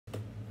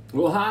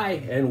Well, hi,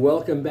 and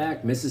welcome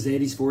back, Mrs.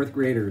 80's fourth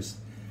graders,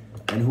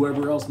 and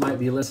whoever else might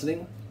be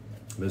listening.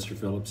 Mr.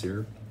 Phillips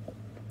here,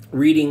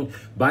 reading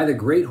By the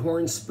Great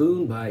Horn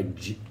Spoon by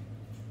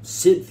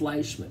Sid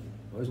Fleischman.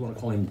 I always want to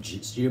call him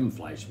Jim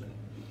Fleischman.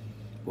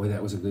 Boy,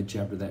 that was a good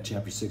chapter, that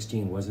chapter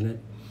 16, wasn't it?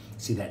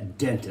 See, that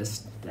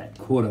dentist, that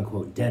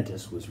quote-unquote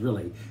dentist, was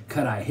really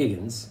Cut-Eye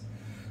Higgins.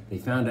 They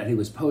found out he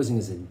was posing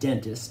as a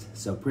dentist,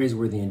 so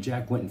Praiseworthy and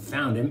Jack went and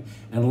found him,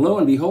 and lo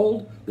and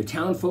behold, the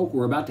town folk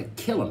were about to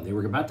kill him. They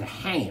were about to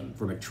hang him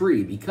from a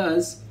tree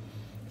because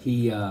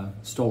he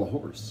stole a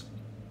horse.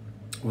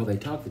 Well, they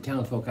talked the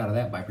town folk out of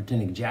that by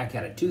pretending Jack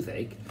had a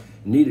toothache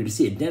and needed to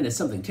see a dentist,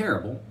 something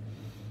terrible.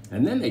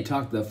 And then they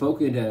talked the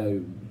folk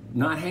into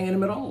not hanging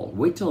him at all.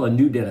 Wait till a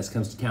new dentist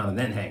comes to town and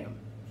then hang him.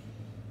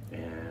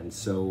 And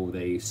so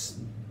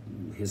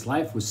his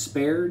life was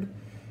spared.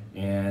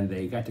 And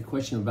they got to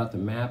question about the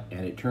map,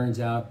 and it turns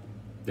out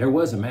there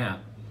was a map.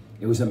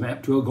 It was a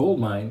map to a gold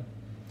mine,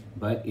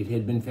 but it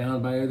had been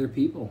found by other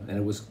people, and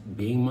it was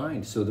being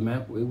mined. So the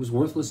map, it was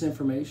worthless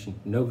information,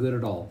 no good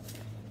at all.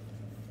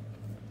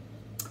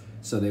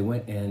 So they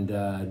went and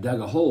dug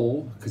a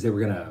hole, because they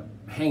were going to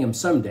hang him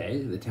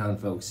someday, the town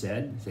folks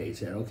said. They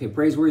said, okay,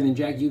 Praiseworthy and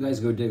Jack, you guys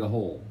go dig a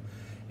hole.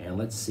 And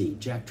let's see,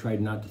 Jack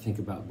tried not to think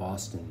about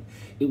Boston.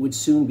 It would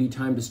soon be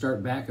time to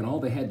start back, and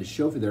all they had to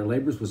show for their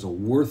labors was a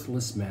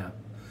worthless map.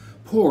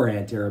 Poor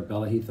Aunt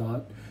Arabella, he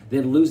thought.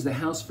 They'd lose the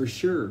house for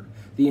sure.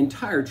 The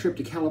entire trip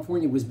to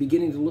California was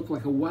beginning to look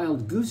like a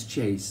wild goose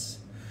chase.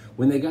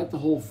 When they got the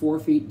hole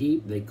 4 feet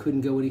deep, they couldn't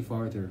go any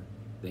farther.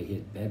 They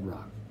hit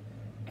bedrock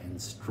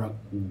and struck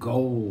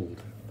gold.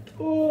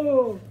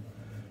 Oh!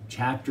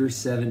 Chapter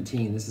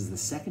 17. This is the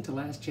second to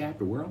last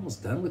chapter. We're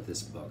almost done with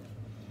this book.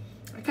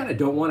 I kind of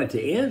don't want it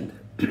to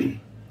end.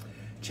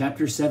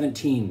 Chapter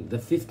 17, the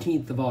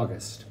 15th of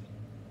August.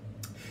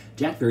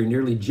 Jack very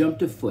nearly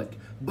jumped a foot.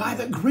 By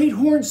the Great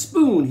Horn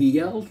Spoon, he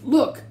yelled.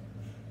 Look!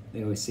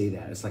 They always say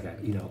that. It's like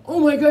oh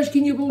my gosh,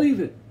 can you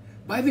believe it?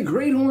 By the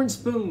Great Horn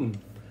Spoon.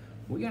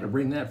 We got to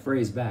bring that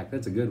phrase back.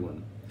 That's a good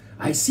one.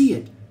 I see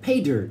it.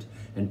 Pay dirt.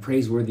 And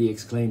Praiseworthy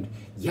exclaimed,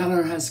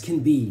 Yeller as can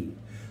be.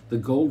 The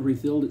gold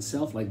refilled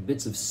itself like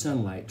bits of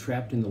sunlight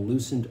trapped in the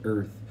loosened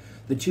earth.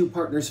 The two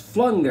partners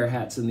flung their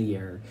hats in the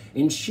air.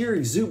 In sheer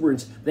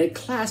exuberance, they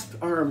clasped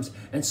arms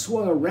and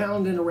swung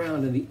around and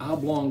around in the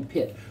oblong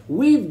pit.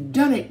 We've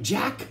done it,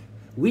 Jack!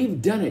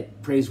 We've done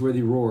it,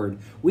 Praiseworthy roared.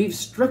 We've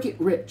struck it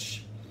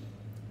rich.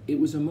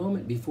 It was a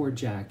moment before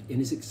Jack, in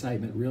his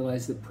excitement,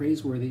 realized that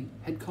Praiseworthy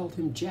had called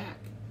him Jack,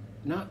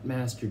 not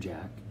Master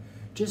Jack.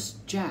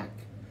 Just Jack.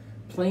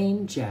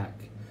 Plain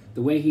Jack,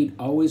 the way he'd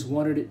always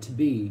wanted it to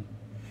be.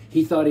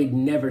 He thought he'd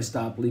never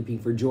stop leaping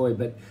for joy,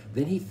 but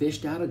then he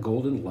fished out a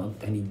golden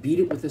lump and he beat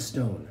it with a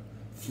stone,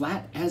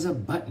 flat as a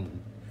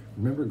button.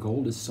 Remember,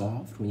 gold is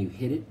soft. When you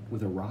hit it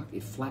with a rock,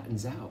 it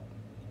flattens out.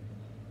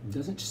 It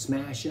doesn't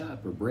smash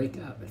up or break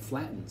up. It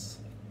flattens.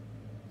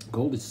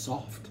 Gold is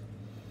soft.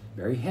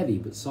 Very heavy,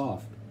 but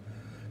soft.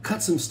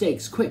 Cut some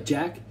stakes, quick,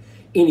 Jack.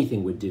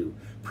 Anything would do.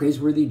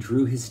 Praiseworthy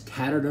drew his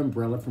tattered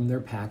umbrella from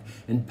their pack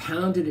and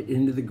pounded it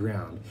into the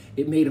ground.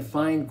 It made a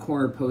fine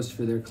corner post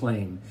for their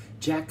claim.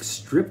 Jack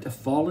stripped a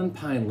fallen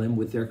pine limb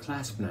with their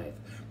clasp knife.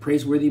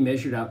 Praiseworthy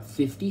measured out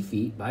 50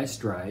 feet by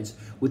strides,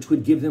 which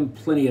would give them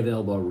plenty of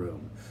elbow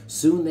room.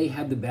 Soon they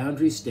had the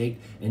boundary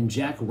staked, and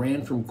Jack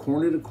ran from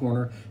corner to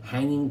corner,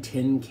 hanging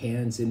tin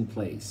cans in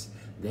place.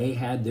 They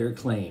had their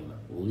claim,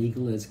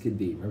 legal as could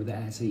be. Remember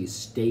that? That's how you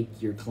stake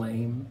your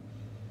claim?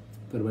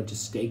 Put a bunch of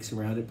stakes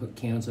around it, put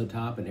cans on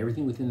top, and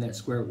everything within that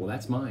square, well,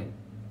 that's mine.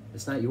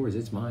 It's not yours,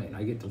 it's mine.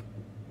 I get to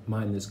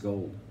mine this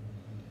gold.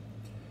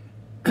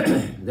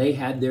 They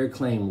had their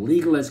claim,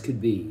 legal as could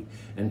be,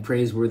 and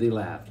Praiseworthy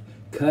laughed.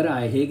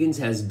 Cut-Eye Higgins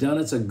has done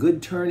us a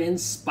good turn in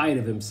spite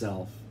of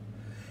himself.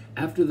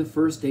 After the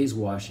first day's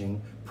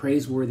washing,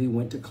 Praiseworthy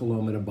went to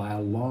Coloma to buy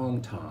a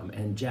Long Tom,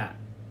 and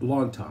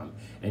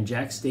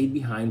Jack stayed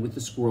behind with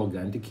the squirrel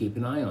gun to keep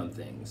an eye on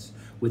things.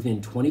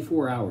 Within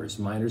 24 hours,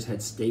 miners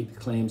had staked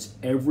claims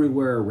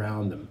everywhere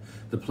around them.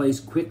 The place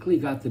quickly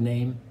got the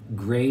name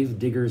Grave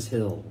Digger's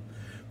Hill.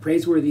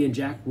 Praiseworthy and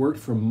Jack worked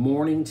from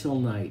morning till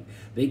night.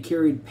 They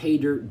carried pay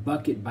dirt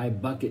bucket by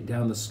bucket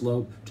down the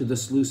slope to the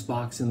sluice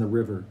box in the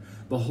river.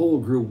 The hole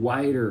grew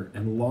wider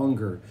and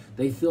longer.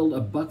 They filled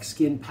a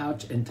buckskin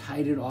pouch and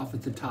tied it off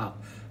at the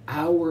top.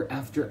 Hour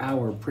after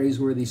hour,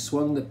 Praiseworthy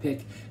swung the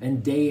pick,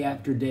 and day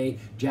after day,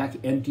 Jack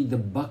emptied the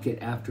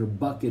bucket after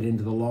bucket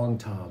into the Long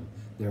Tom.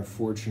 Their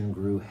fortune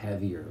grew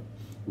heavier.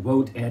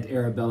 Won't Aunt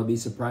Arabella be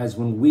surprised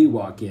when we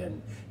walk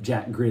in?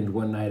 Jack grinned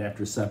one night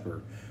after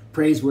supper.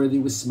 Praiseworthy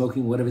was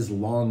smoking one of his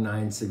long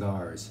 9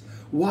 cigars.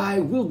 Why,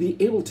 we'll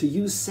be able to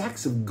use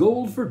sacks of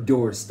gold for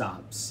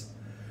doorstops.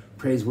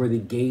 Praiseworthy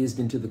gazed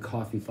into the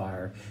coffee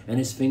fire, and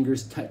his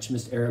fingers touched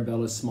Miss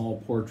Arabella's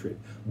small portrait,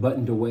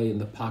 buttoned away in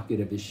the pocket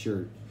of his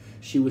shirt.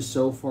 She was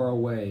so far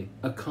away,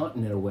 a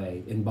continent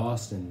away, in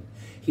Boston.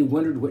 He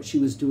wondered what she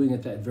was doing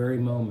at that very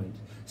moment,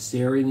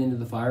 staring into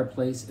the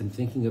fireplace and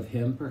thinking of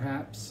him,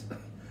 perhaps?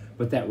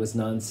 But that was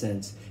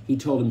nonsense. He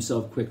told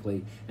himself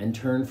quickly and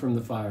turned from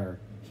the fire.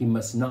 He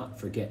must not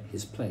forget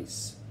his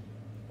place.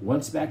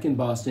 Once back in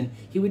Boston,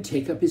 he would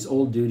take up his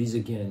old duties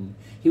again.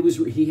 He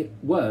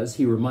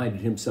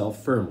reminded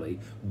himself firmly,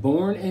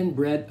 born and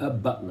bred a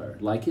butler,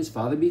 like his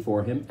father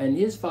before him and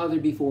his father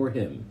before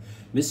him.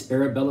 Miss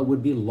Arabella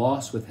would be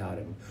lost without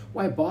him.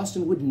 Why,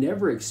 Boston would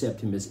never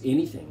accept him as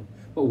anything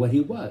but what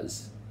he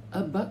was,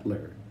 a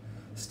butler.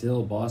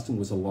 Still, Boston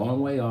was a long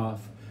way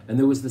off, and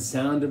there was the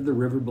sound of the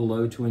river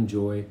below to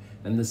enjoy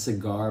and the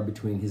cigar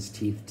between his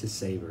teeth to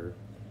savor.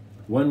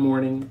 One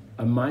morning,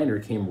 a miner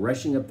came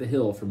rushing up the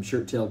hill from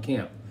Shirttail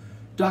Camp.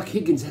 "Doc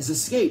Higgins has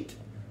escaped."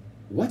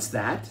 "What's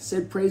that?"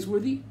 said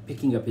Praiseworthy,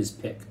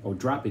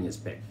 dropping his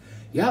pick.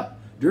 "Yup,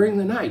 during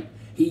the night.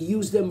 He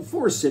used them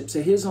forceps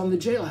of his on the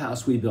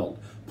jailhouse we built,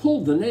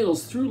 pulled the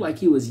nails through like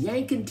he was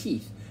yanking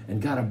teeth,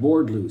 and got a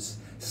board loose.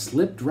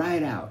 Slipped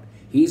right out.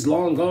 He's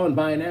long gone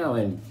by now,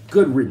 and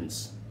good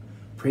riddance."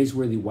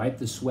 Praiseworthy wiped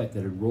the sweat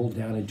that had rolled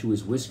down into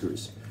his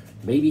whiskers.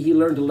 "Maybe he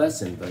learned a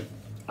lesson, but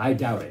I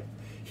doubt it.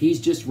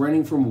 He's just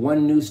running from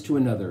one noose to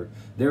another.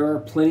 There are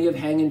plenty of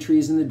hanging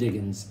trees in the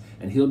diggings,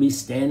 and he'll be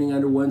standing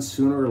under one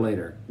sooner or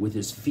later, with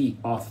his feet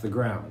off the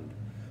ground."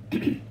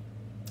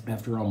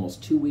 After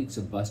almost 2 weeks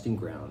of busting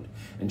ground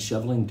and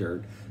shoveling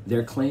dirt,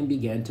 their claim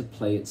began to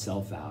play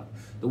itself out.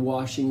 The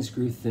washings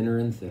grew thinner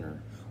and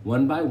thinner.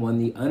 One by one,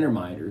 the other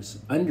miners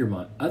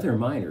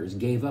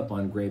gave up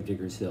on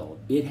Gravedigger's Hill.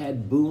 It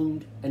had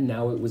boomed, and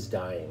now it was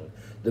dying.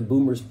 The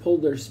boomers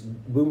pulled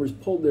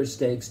their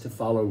stakes to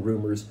follow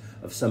rumors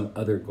of some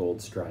other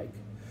gold strike.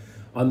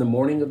 On the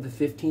morning of the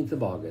 15th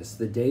of August,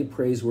 the day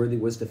Praiseworthy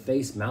was to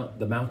face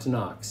the Mountain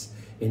Ox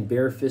in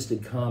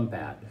bare-fisted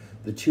combat,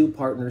 the two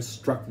partners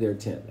struck their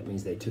tent. That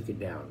means they took it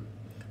down.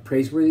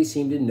 Praiseworthy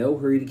seemed in no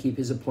hurry to keep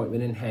his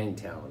appointment in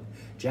Hangtown.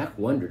 Jack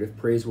wondered if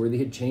Praiseworthy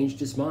had changed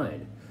his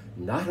mind.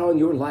 "Not on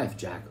your life,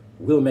 Jack.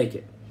 We'll make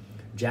it."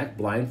 Jack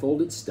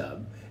blindfolded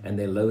Stubb, and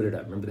they loaded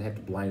up. Remember, they have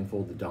to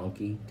blindfold the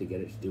donkey to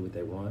get it to do what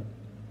they want?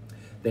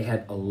 They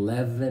had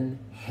 11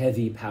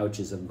 heavy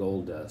pouches of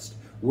gold dust,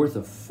 worth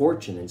a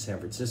fortune in San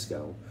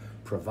Francisco,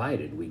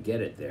 provided we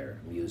get it there,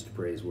 mused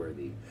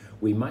Praiseworthy.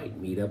 We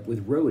might meet up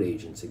with road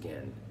agents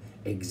again.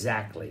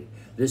 Exactly.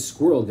 This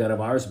squirrel gun of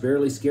ours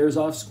barely scares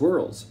off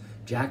squirrels.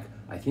 Jack,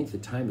 I think the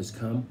time has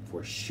come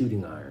for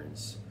shooting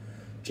irons.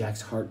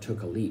 Jack's heart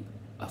took a leap.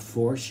 A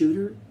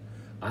four-shooter?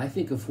 I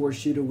think a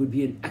four-shooter would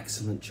be an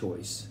excellent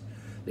choice.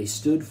 They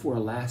stood for a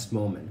last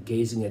moment,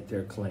 gazing at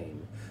their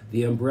claim.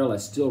 The umbrella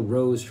still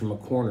rose from a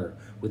corner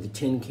with a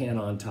tin can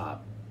on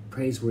top.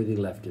 Praiseworthy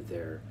left it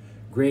there.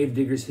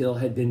 Gravedigger's Hill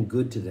had been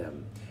good to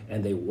them,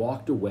 and they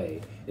walked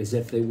away as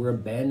if they were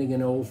abandoning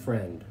an old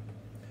friend.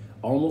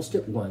 Almost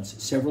at once,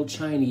 several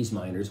Chinese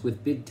miners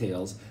with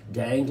pigtails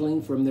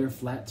dangling from their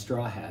flat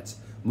straw hats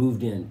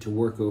moved in to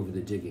work over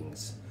the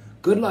diggings.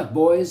 "Good luck,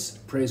 boys,"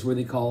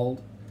 Praiseworthy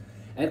called.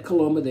 At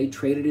Coloma, they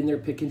traded in their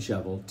pick and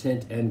shovel,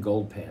 tent, and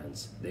gold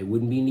pans. They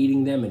wouldn't be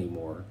needing them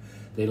anymore.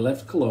 They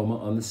left Coloma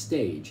on the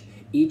stage,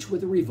 each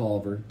with a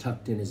revolver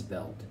tucked in his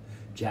belt.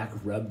 Jack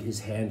rubbed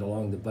his hand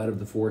along the butt of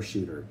the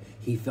four-shooter.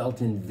 He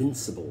felt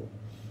invincible.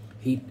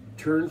 He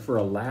turned for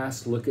a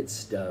last look at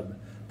Stubb.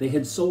 They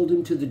had sold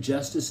him to the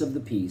justice of the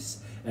peace,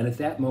 and at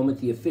that moment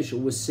the official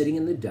was sitting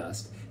in the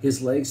dust,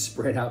 his legs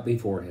spread out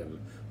before him.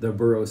 The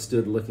burro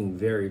stood looking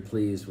very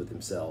pleased with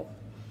himself.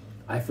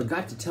 "I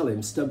forgot to tell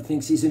him Stubb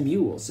thinks he's a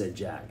mule," said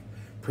Jack.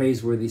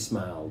 Praiseworthy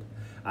smiled.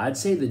 "I'd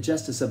say the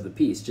justice of the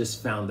peace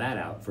just found that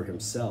out for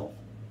himself."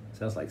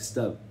 Sounds like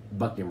Stubb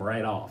bucked him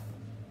right off.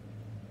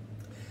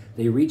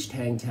 They reached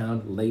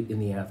Hangtown late in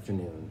the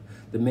afternoon.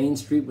 The main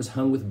street was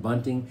hung with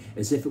bunting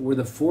as if it were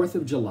the 4th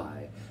of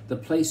July. The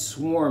place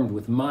swarmed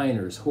with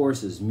miners,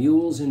 horses,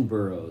 mules, and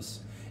burros.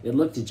 It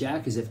looked to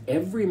Jack as if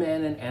every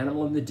man and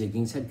animal in the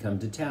diggings had come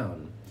to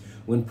town.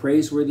 When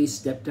Praiseworthy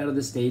stepped out of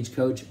the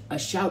stagecoach, a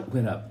shout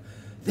went up.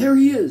 "There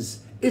he is!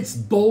 It's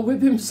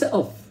Bullwhip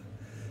himself!"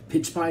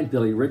 Pitchpine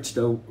Billy rushed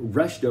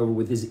over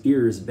with his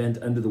ears bent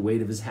under the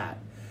weight of his hat.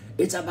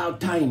 "It's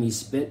about time," he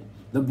spit.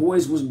 "The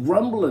boys was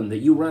grumbling that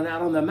you run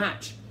out on the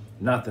match.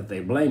 Not that they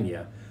blame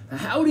you.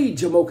 Howdy,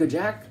 Jamocha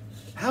Jack.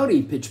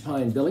 Howdy,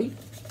 Pitchpine Billy."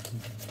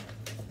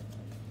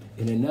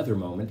 In another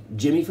moment,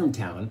 Jimmy from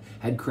town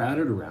had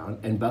crowded around,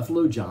 and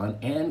Buffalo John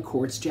and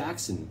Quartz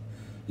Jackson.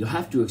 "You'll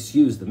have to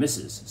excuse the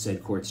missus,"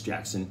 said Quartz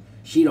Jackson.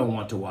 "She don't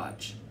want to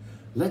watch."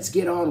 "Let's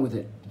get on with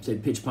it,"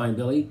 said Pitchpine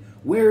Billy.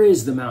 "Where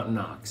is the Mountain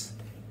Ox?"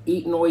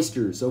 "Eating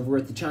oysters over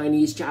at the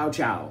Chinese Chow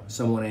Chow,"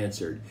 someone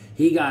answered.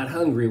 "He got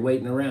hungry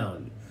waiting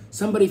around."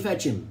 "Somebody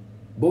fetch him.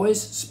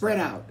 Boys, spread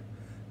out."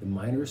 The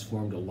miners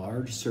formed a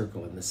large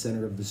circle in the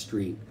center of the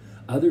street.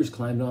 Others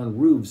climbed on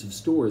roofs of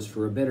stores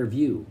for a better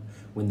view.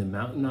 When the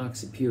Mountain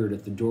Ox appeared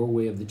at the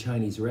doorway of the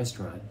Chinese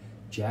restaurant,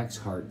 Jack's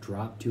heart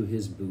dropped to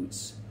his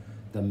boots.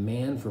 The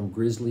man from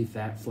Grizzly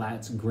Fat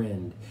Flats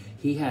grinned.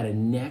 He had a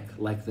neck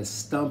like the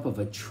stump of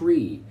a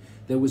tree.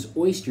 There was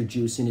oyster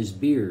juice in his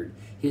beard.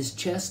 His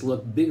chest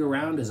looked big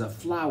around as a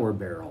flour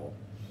barrel.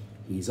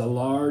 "He's a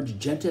large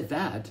gent at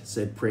that,"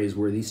 said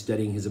Praiseworthy,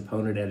 studying his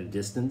opponent at a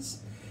distance.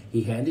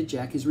 He handed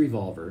Jack his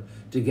revolver,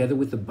 together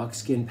with the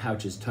buckskin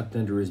pouches tucked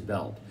under his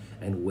belt,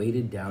 and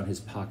weighted down his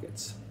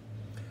pockets.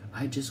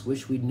 "I just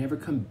wish we'd never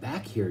come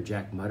back here,"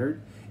 Jack muttered.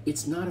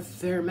 "It's not a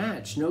fair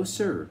match, no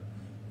sir.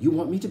 You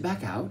want me to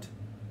back out?"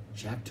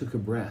 Jack took a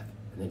breath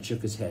and then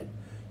shook his head.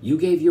 "You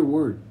gave your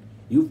word.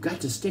 You've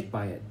got to stick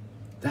by it."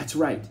 "That's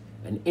right.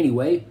 And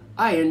anyway,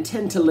 I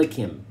intend to lick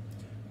him."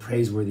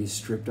 Praiseworthy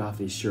stripped off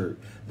his shirt.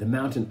 The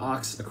mountain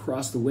ox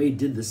across the way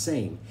did the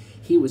same.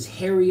 He was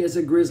hairy as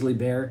a grizzly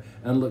bear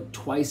and looked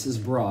twice as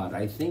broad.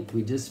 I think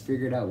we just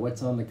figured out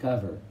what's on the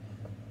cover.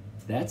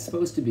 That's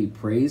supposed to be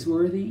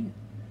Praiseworthy?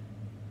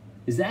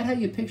 Is that how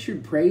you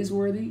pictured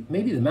Praiseworthy?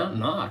 Maybe the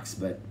mountain ox,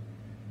 but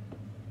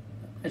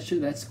I'm not sure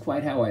that's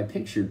quite how I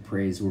pictured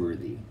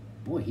Praiseworthy.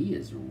 Boy, he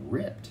is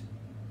ripped.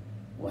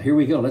 Well, here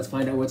we go. Let's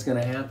find out what's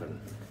going to happen.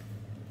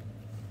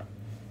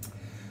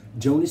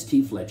 Jonas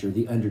T. Fletcher,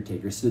 the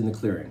undertaker, stood in the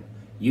clearing.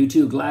 "You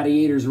two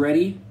gladiators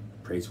ready?"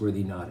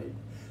 Praiseworthy nodded.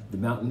 The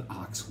mountain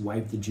ox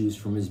wiped the juice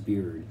from his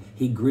beard.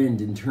 He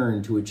grinned and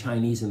turned to a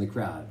Chinese in the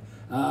crowd.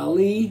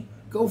 Lee,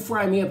 go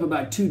fry me up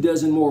about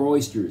 24 more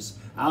oysters.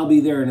 I'll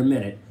be there in a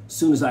minute,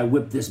 soon as I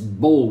whip this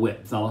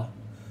bullwhip, fella."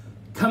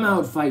 "Come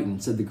out fighting,"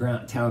 said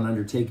the town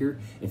undertaker.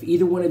 "If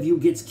either one of you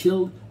gets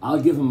killed,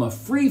 I'll give him a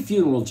free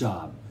funeral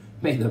job.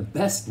 May the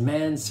best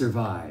man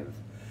survive."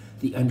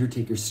 The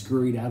undertaker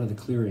scurried out of the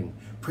clearing.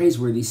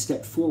 Praiseworthy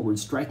stepped forward,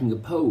 striking a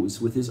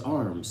pose with his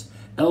arms.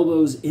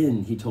 "Elbows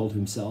in," he told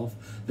himself.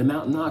 The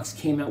mountain ox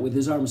came out with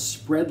his arms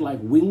spread like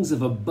wings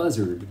of a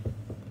buzzard.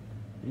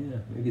 Yeah,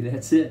 maybe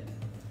that's it.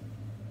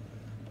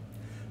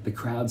 The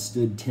crowd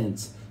stood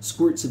tense.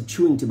 Squirts of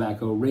chewing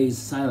tobacco raised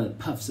silent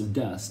puffs of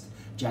dust.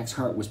 Jack's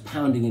heart was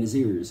pounding in his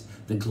ears.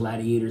 The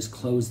gladiators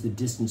closed the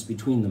distance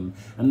between them,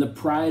 and the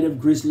pride of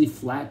Grizzly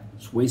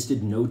Flats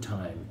wasted no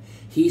time.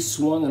 He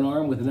swung an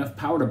arm with enough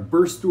power to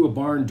burst through a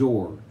barn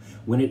door.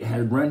 When it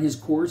had run his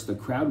course, the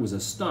crowd was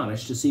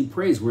astonished to see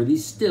Praiseworthy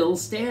still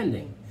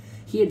standing.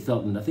 He had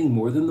felt nothing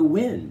more than the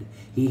wind.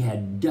 He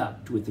had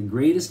ducked with the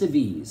greatest of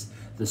ease.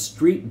 The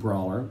street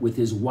brawler, with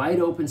his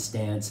wide-open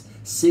stance,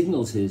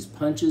 signals his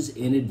punches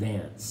in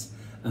advance.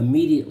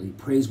 Immediately,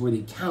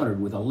 Praiseworthy countered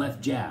with a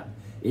left jab.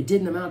 It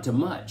didn't amount to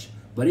much,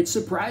 but it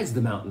surprised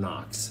the mountain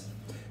ox.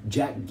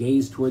 Jack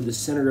gazed toward the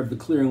center of the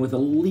clearing with a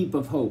leap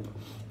of hope.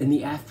 In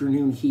the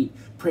afternoon heat,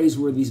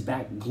 Praiseworthy's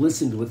back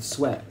glistened with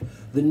sweat.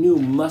 The new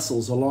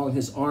muscles along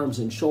his arms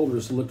and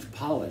shoulders looked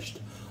polished.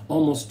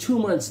 Almost 2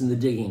 months in the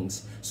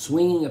diggings,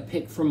 swinging a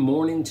pick from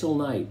morning till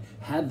night,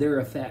 had their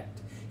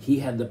effect. He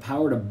had the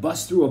power to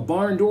bust through a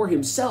barn door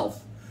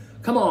himself.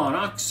 "Come on,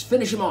 ox,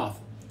 finish him off."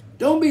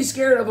 "Don't be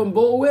scared of him,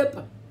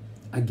 bullwhip."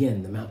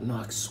 Again, the mountain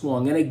ox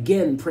swung, and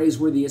again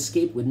Praiseworthy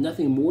escaped with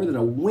nothing more than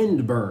a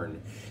wind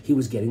burn. He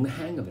was getting the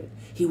hang of it.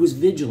 He was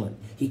vigilant.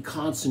 He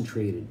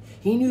concentrated.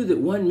 He knew that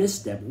one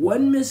misstep,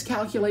 one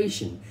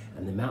miscalculation,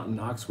 and the mountain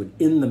ox would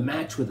end the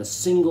match with a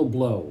single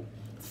blow.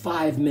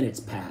 5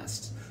 minutes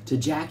passed. To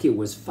Jack, it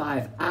was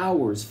 5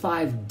 hours,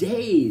 5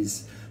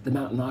 days. The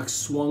mountain ox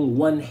swung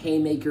one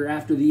haymaker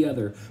after the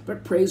other,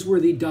 but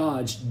Praiseworthy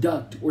dodged,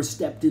 ducked, or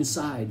stepped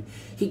inside.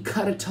 He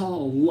cut a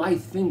tall,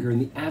 lithe finger in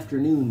the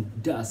afternoon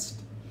dust.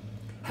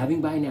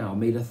 Having by now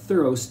made a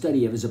thorough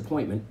study of his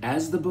appointment,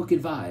 as the book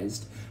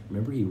advised,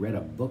 remember he read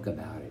a book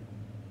about it.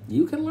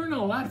 You can learn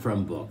a lot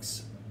from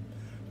books.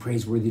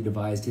 Praiseworthy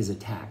devised his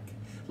attack.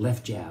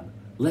 Left jab,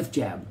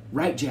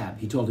 right jab,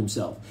 he told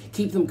himself.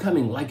 Keep them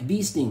coming like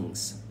bee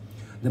stings.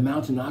 The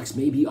mountain ox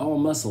may be all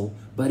muscle,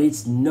 but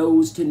it's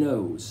nose to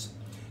nose.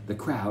 The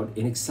crowd,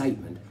 in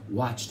excitement,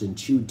 watched and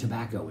chewed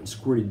tobacco and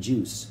squirted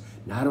juice.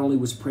 Not only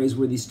was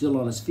Praiseworthy still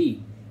on his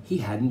feet, he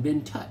hadn't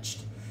been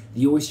touched.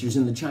 The oysters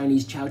in the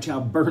Chinese chow chow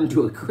burned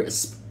to a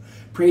crisp.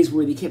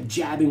 Praiseworthy kept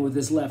jabbing with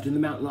his left, and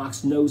the mountain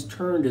ox's nose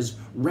turned as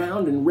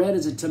round and red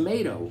as a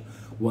tomato.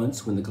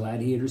 Once, when the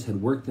gladiators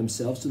had worked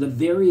themselves to the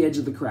very edge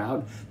of the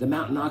crowd, the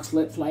mountain ox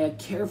let fly a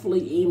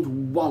carefully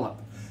aimed wallop.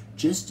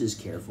 Just as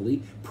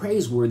carefully,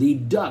 Praiseworthy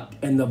ducked,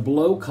 and the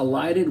blow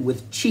collided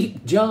with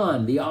Cheap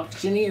John, the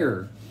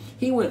auctioneer.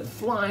 He went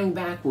flying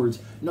backwards,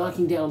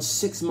 knocking down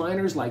 6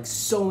 miners like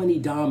so many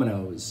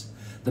dominoes.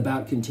 The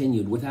bout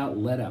continued without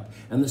let-up,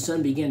 and the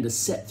sun began to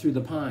set through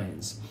the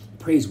pines.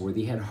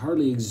 Praiseworthy had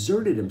hardly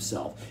exerted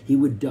himself. He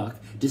would duck,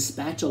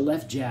 dispatch a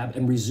left jab,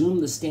 and resume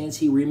the stance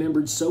he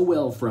remembered so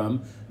well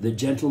from The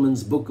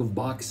Gentleman's Book of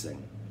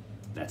Boxing.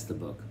 That's the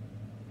book.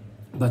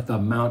 But the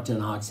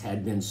mountain ox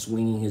had been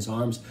swinging his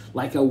arms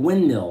like a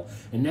windmill,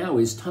 and now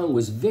his tongue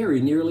was very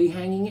nearly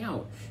hanging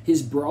out.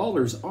 His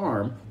brawler's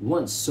arm,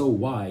 once so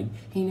wide,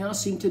 he now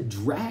seemed to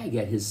drag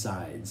at his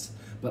sides.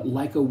 But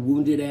like a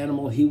wounded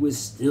animal, he was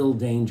still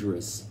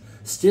dangerous.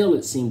 Still,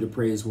 it seemed to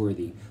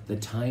Praiseworthy, the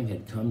time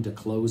had come to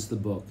close the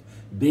book.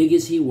 Big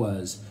as he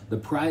was, the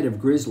pride of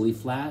Grizzly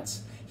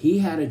Flats, he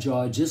had a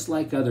jaw just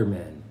like other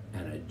men,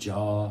 and a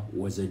jaw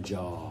was a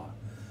jaw.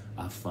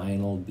 A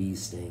final bee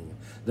sting.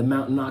 The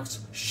mountain ox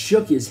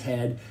shook his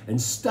head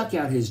and stuck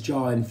out his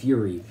jaw in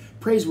fury.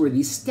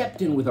 Praiseworthy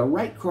stepped in with a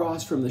right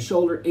cross from the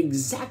shoulder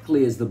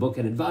exactly as the book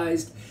had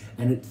advised,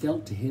 and it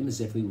felt to him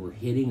as if he were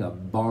hitting a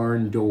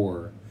barn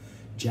door.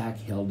 Jack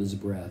held his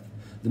breath.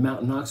 The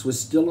mountain ox was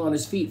still on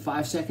his feet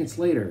 5 seconds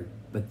later,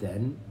 but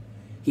then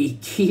He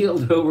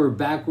keeled over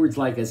backwards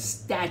like a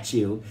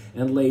statue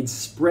and laid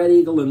spread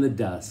eagle in the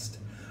dust.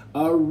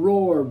 A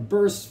roar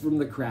burst from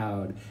the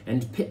crowd,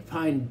 and Pitch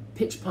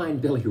Pine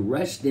Billy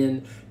rushed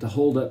in to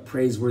hold up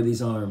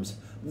Praiseworthy's arms.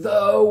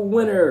 The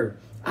winner!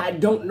 I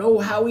don't know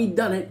how he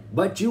done it,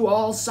 but you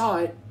all saw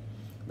it.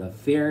 The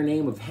fair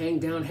name of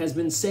Hangdown has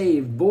been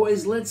saved.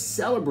 Boys, let's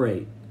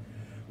celebrate.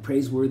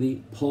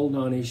 Praiseworthy pulled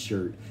on his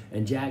shirt,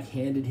 and Jack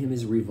handed him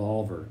his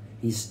revolver.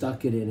 He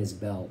stuck it in his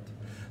belt.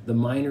 The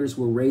miners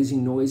were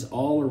raising noise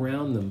all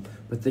around them,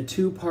 but the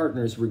two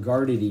partners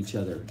regarded each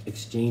other,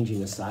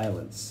 exchanging a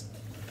silence.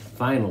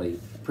 Finally,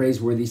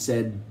 Praiseworthy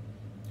said,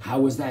 "How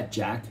was that,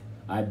 Jack?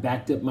 I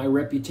backed up my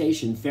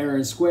reputation fair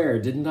and square,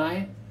 didn't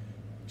I?"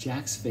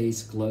 Jack's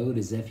face glowed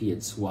as if he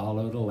had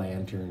swallowed a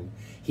lantern.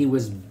 He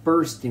was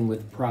bursting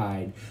with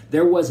pride.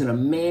 There wasn't a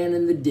man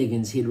in the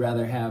diggings he'd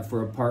rather have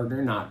for a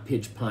partner, not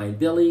Pitch Pine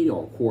Billy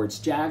or Quartz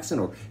Jackson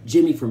or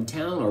Jimmy from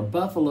town or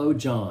Buffalo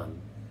John.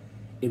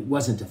 It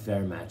wasn't a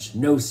fair match.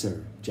 No,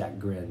 sir, Jack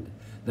grinned.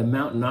 The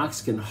mountain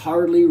ox can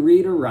hardly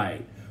read or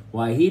write.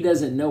 Why, he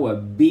doesn't know a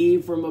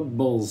bee from a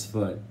bull's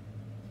foot.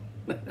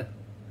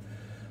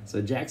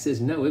 So Jack says,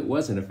 no, it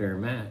wasn't a fair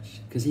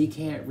match because he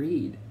can't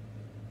read.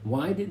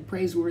 Why did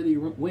Praiseworthy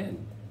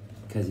win?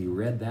 Because he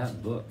read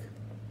that book.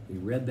 He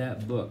read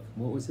that book.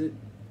 What was it?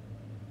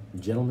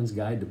 Gentleman's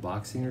Guide to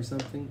Boxing or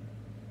something?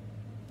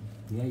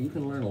 Yeah, you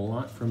can learn a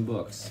lot from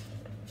books.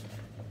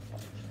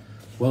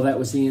 Well, that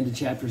was the end of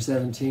chapter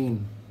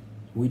 17.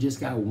 We just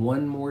got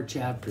one more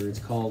chapter. It's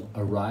called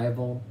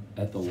Arrival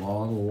at the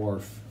Long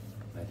Wharf.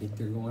 I think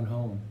they're going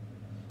home.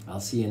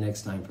 I'll see you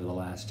next time for the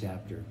last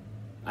chapter.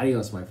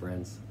 Adios, my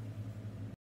friends.